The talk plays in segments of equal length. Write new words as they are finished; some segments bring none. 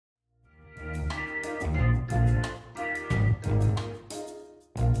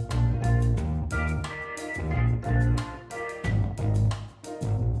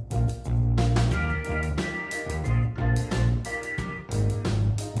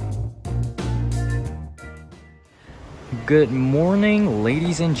Good morning,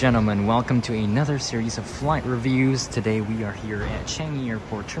 ladies and gentlemen. Welcome to another series of flight reviews. Today we are here at Changi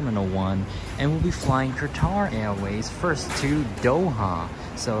Airport Terminal 1 and we'll be flying Qatar Airways first to Doha.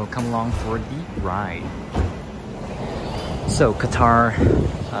 So come along for the ride. So Qatar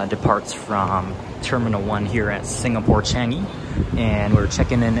departs from Terminal 1 here at Singapore Changi, and we're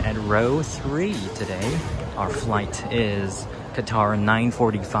checking in at row 3 today. Our flight is Qatar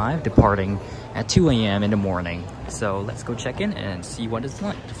 945 departing at 2 a.m. in the morning. So let's go check in and see what it's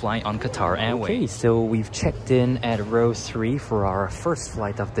like to fly on Qatar Airways. Okay, so we've checked in at row 3 for our first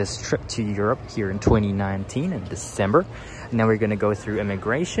flight of this trip to Europe here in 2019 in December. Now we're gonna go through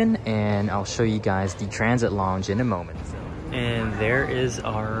immigration and I'll show you guys the transit lounge in a moment. And there is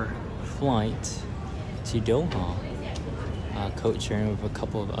our flight to Doha. Code sharing with a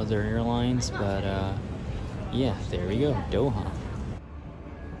couple of other airlines, but yeah, there we go, Doha.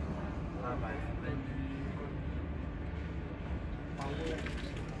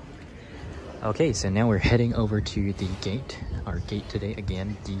 Okay, so now we're heading over to the gate. Our gate today,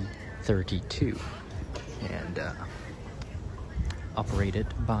 again, D32. And operated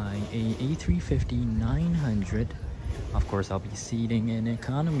by a A350-900. Of course, I'll be seating in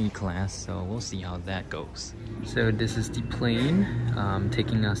economy class, so we'll see how that goes. So this is the plane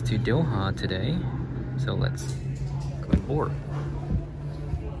taking us to Doha today. So let's go aboard.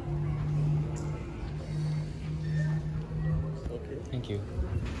 Thank you.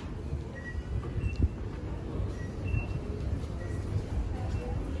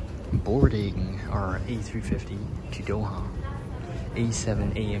 Boarding our A350 to Doha.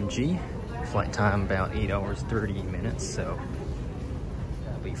 A7 AMG. Flight time about 8 hours 30 minutes, so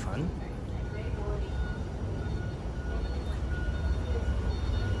that'll be fun.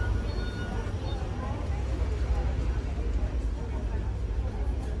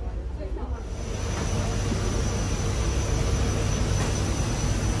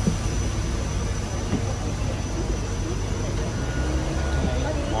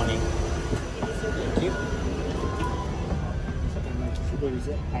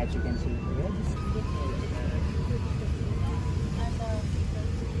 As you can see here.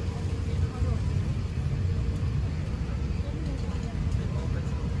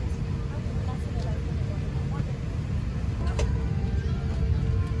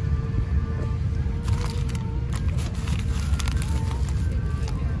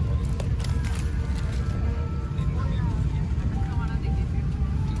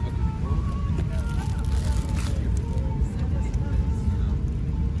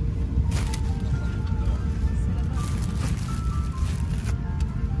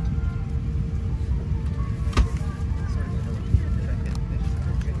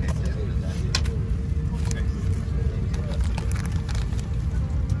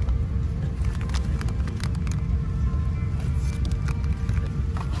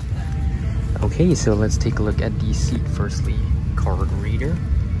 Okay, so let's take a look at the seat firstly. Card reader.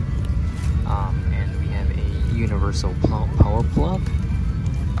 And we have a universal power plug.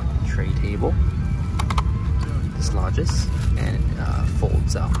 Tray table. Dislodges and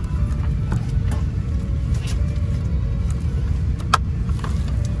folds out.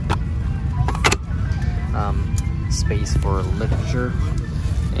 Space for literature.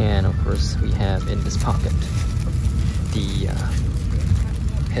 And of course we have in this pocket the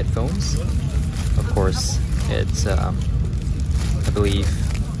headphones. Of course, it's, I believe,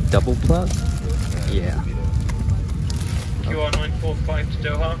 double plug? Yeah. QR 945 to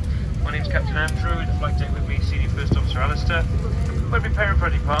Doha. My name's Captain Andrew. The flight deck with me, Senior First Officer Alistair. We're preparing for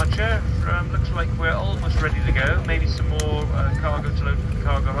departure. Looks like we're almost ready to go. Maybe some more cargo to load from the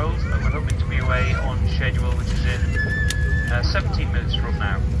cargo holds. But we're hoping to be away on schedule, which is in 17 minutes from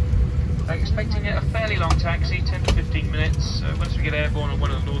now. Expecting a fairly long taxi, 10 to 15 minutes. Once we get airborne on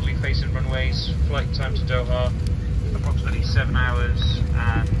one of the northerly facing runways, flight time to Doha, approximately 7 hours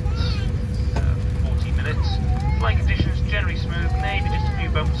and 40 minutes. Flight conditions generally smooth, maybe just a few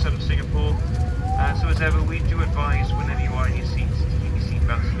bumps out of Singapore. So as ever, we do advise whenever you are in your seats to keep your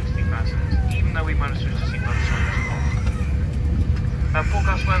seatbelts loosely fastened, even though we might have switched to seatbelt signs off.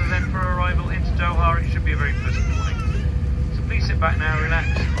 Forecast weather then for arrival into Doha, it should be a very pleasant morning. So please sit back now, relax,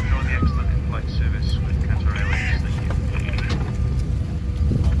 enjoy the excellent in-flight service with Qatar Airways. Thank you.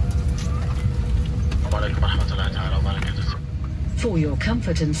 For your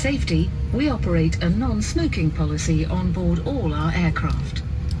comfort and safety, we operate a non-smoking policy on board all our aircraft.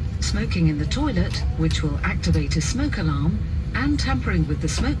 Smoking in the toilet, which will activate a smoke alarm, and tampering with the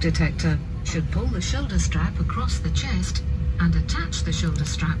smoke detector should pull the shoulder strap across the chest and attach the shoulder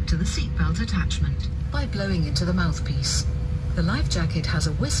strap to the seatbelt attachment by blowing into the mouthpiece. The life jacket has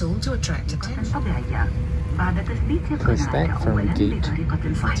a whistle to attract attention. بعد تثبيت Push back القناة from أولاً gate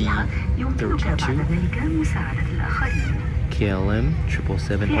بطريقة صحيحة يمكنك بعد ذلك مساعدة الآخرين. KLM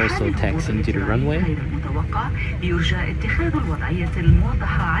 777 also taxiing to the runway. غير المتوقع يرجى اتخاذ الوضعية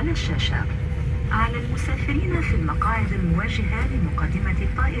الموضحة على الشاشة. على المسافرين في المقاعد المواجهة لمقدمة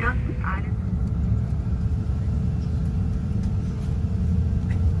الطائرة على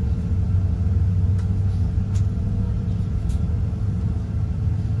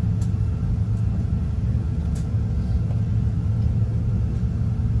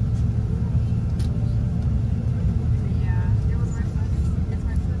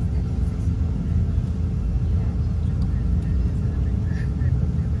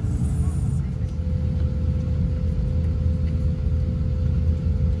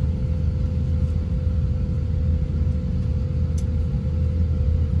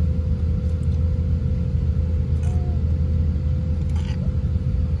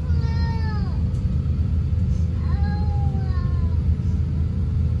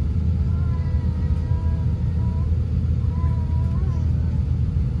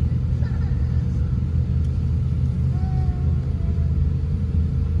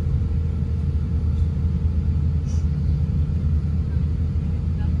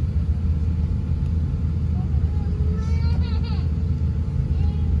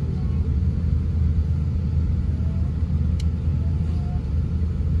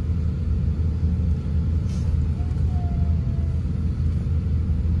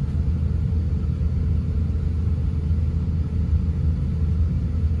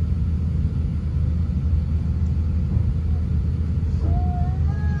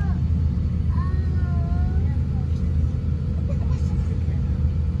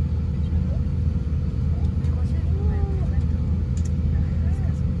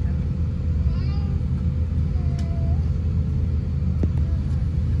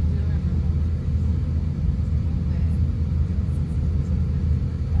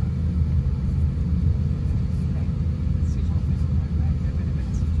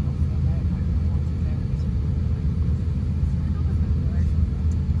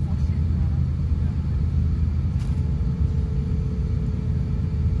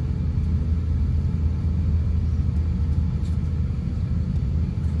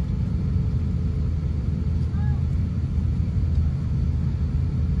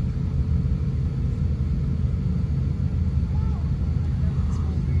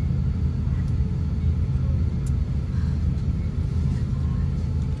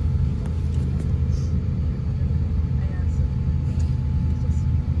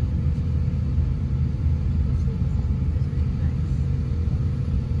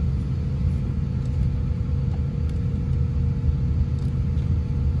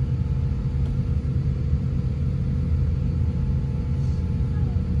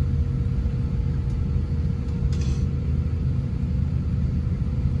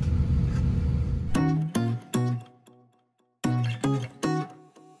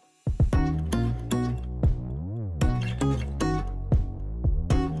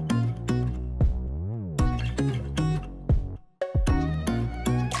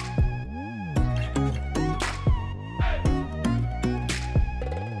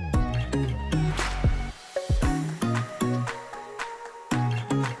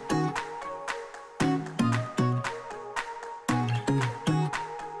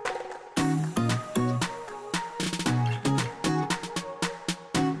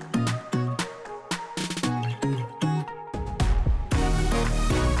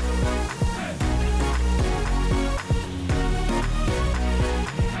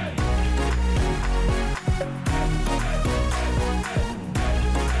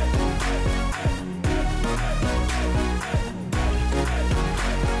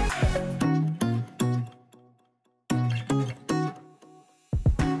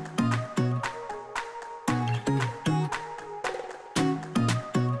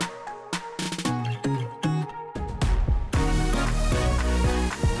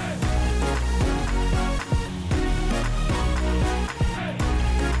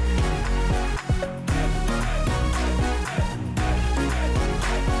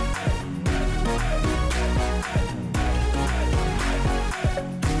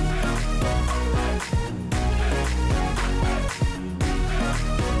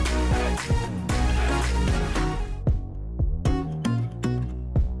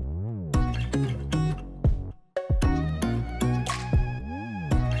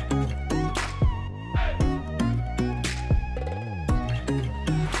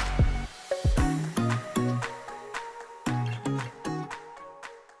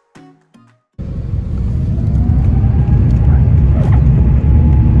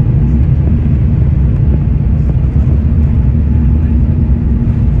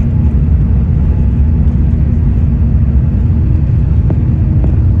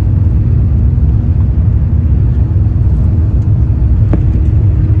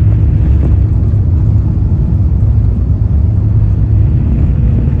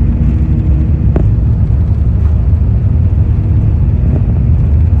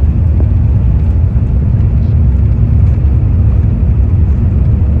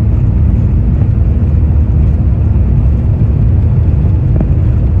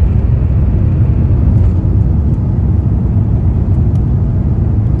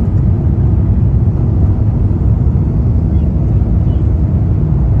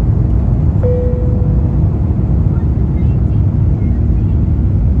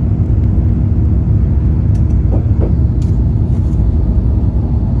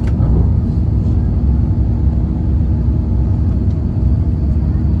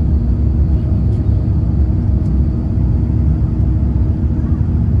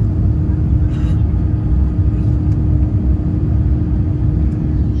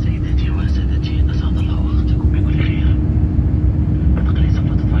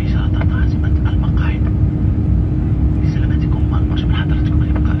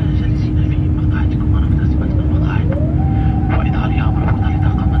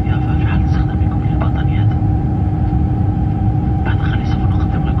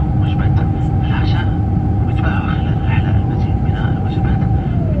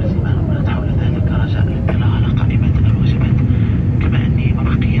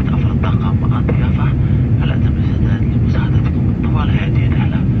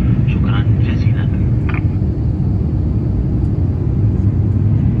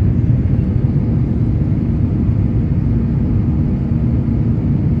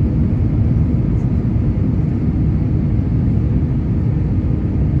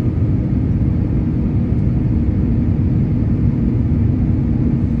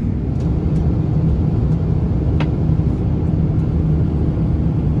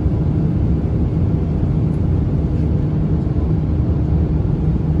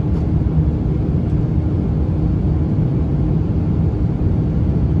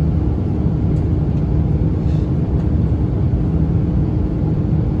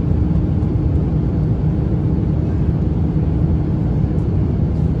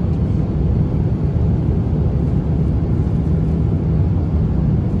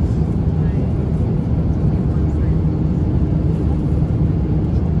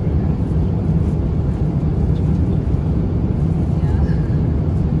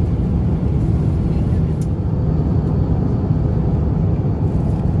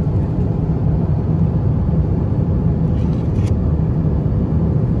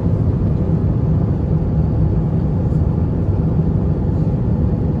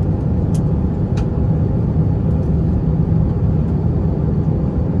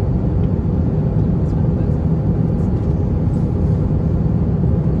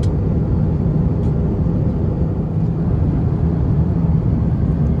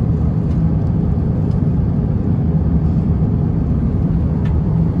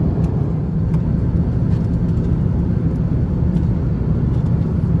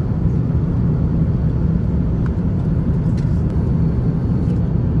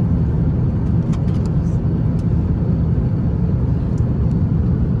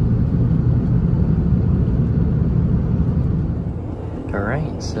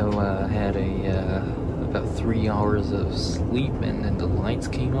So I had about 3 hours of sleep, and then the lights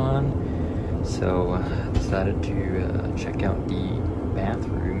came on. So I decided to check out the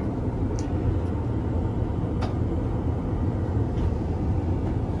bathroom.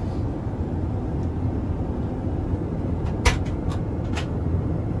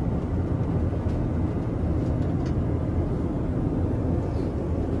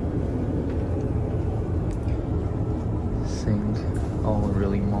 Sink, all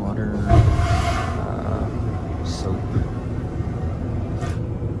really modern, soap,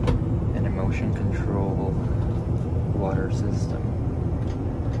 and a motion control water system.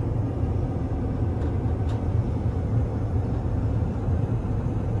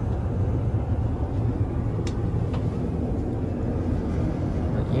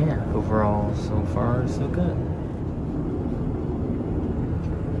 But yeah, overall, so far, so good.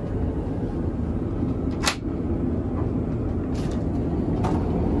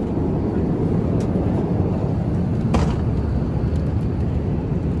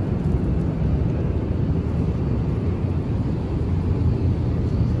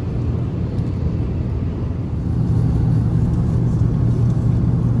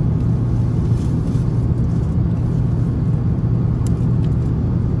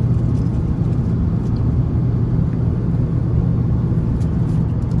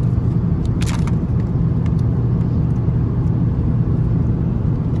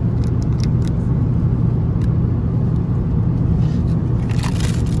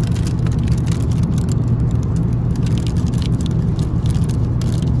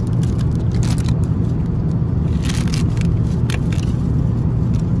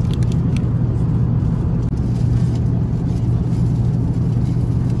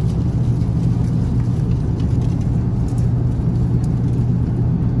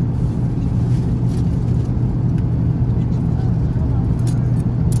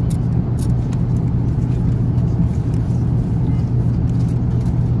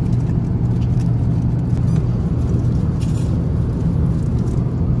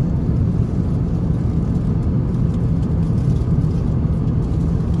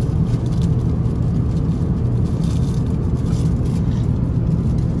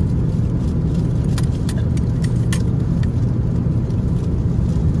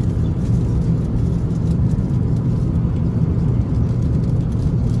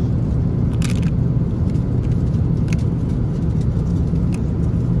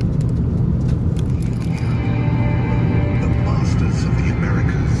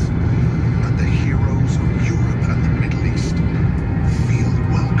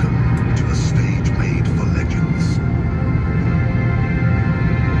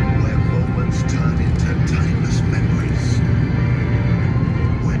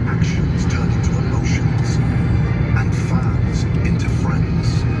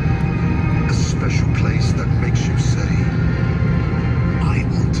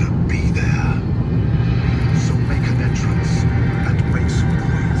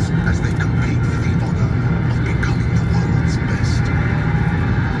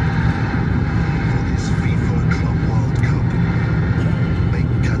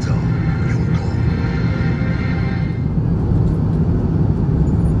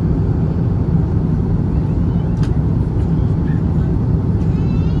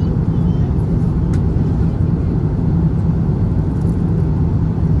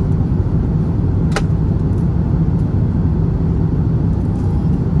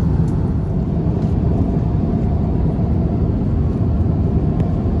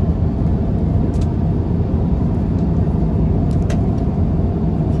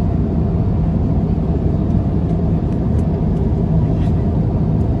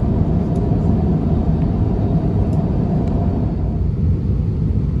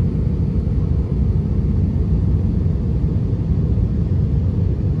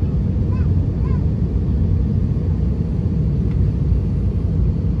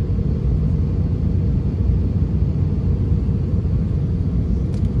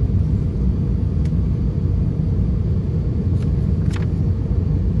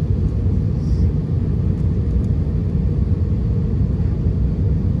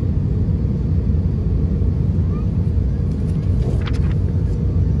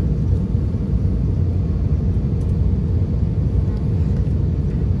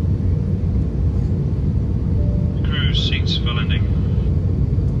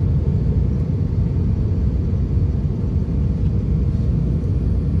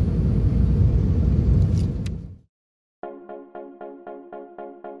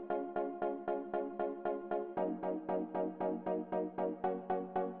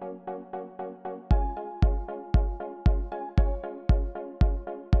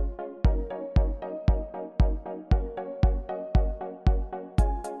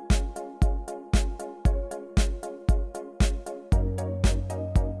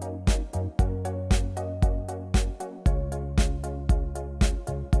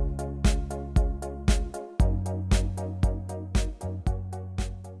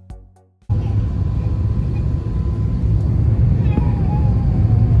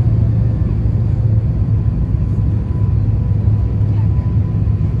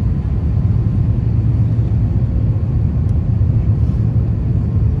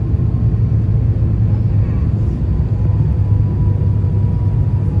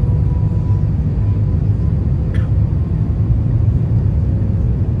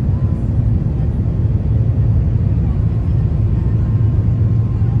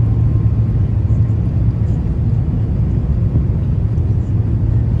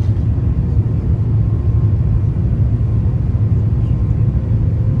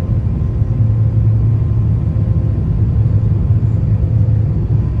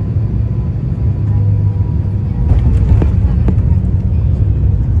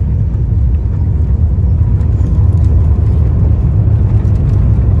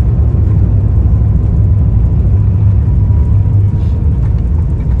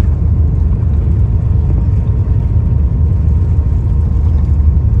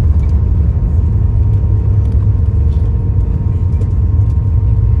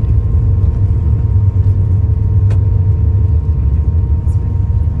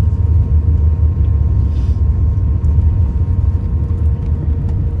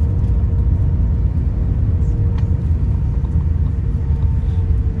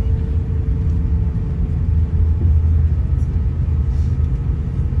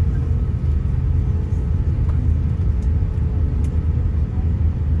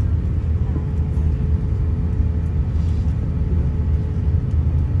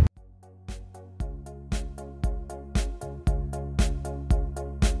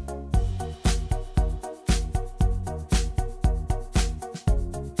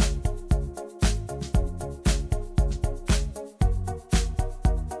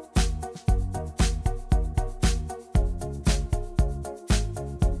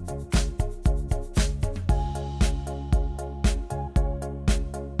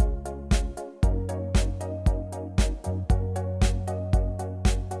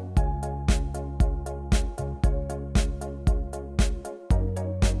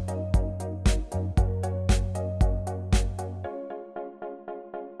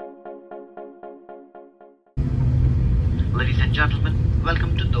 Ladies and gentlemen,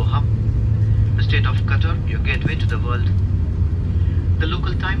 welcome to Doha, the state of Qatar, your gateway to the world. The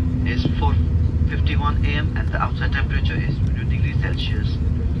local time is 4:51 AM and the outside temperature is 2 degrees Celsius.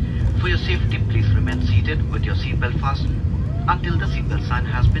 For your safety, please remain seated with your seatbelt fastened until the seatbelt sign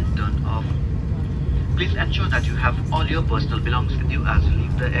has been turned off. Please ensure that you have all your personal belongings with you as you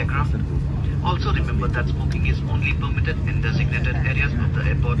leave the aircraft. Also remember that smoking is only permitted in designated areas of the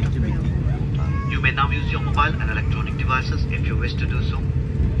airport. You may now use your mobile and electronic devices if you wish to do so.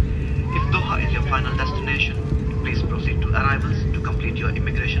 If Doha is your final destination, please proceed to arrivals to complete your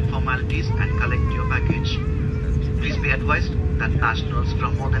immigration formalities and collect your baggage. Please be advised that nationals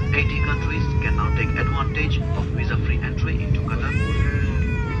from more than 80 countries can now take advantage of visa-free entry into Qatar.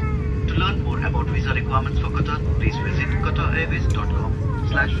 To learn more about visa requirements for Qatar, please visit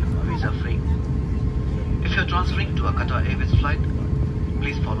qatarairways.com/visa-free. If you're transferring to a Qatar Airways flight,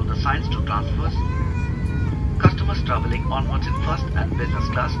 please follow the signs to transfers. Customers traveling onwards in first and business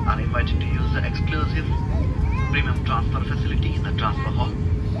class are invited to use the exclusive premium transfer facility in the transfer hall.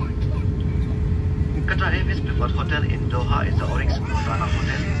 Qatar Airways preferred hotel in Doha is the Oryx Sultana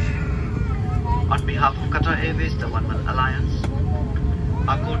Hotel. On behalf of Qatar Airways, the One World Alliance,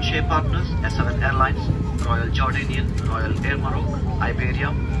 our code share partners S7 Airlines, Royal Jordanian, Royal Air Maroc, Iberia,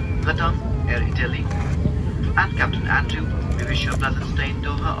 Qatar, Air Italy, and Captain Andrew, we wish you a pleasant stay in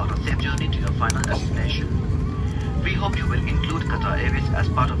Doha or a safe journey to your final destination. We hope you will include Qatar Airways as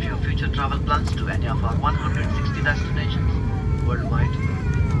part of your future travel plans to any of our 160 destinations worldwide.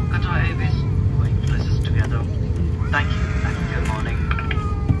 Qatar Airways, going places together. Thank you and good morning.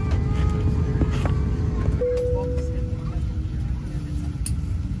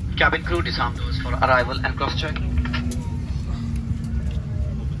 Cabin crew disarm doors for arrival and cross-check.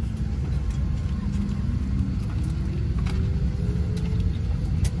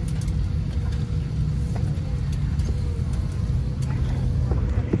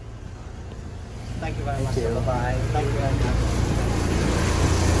 Thank you very much. Bye-bye. Thank you very much.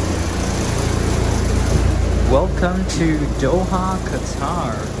 Welcome to Doha,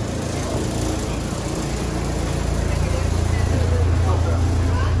 Qatar.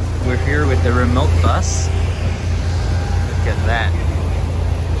 We're here with the remote bus. Look at that.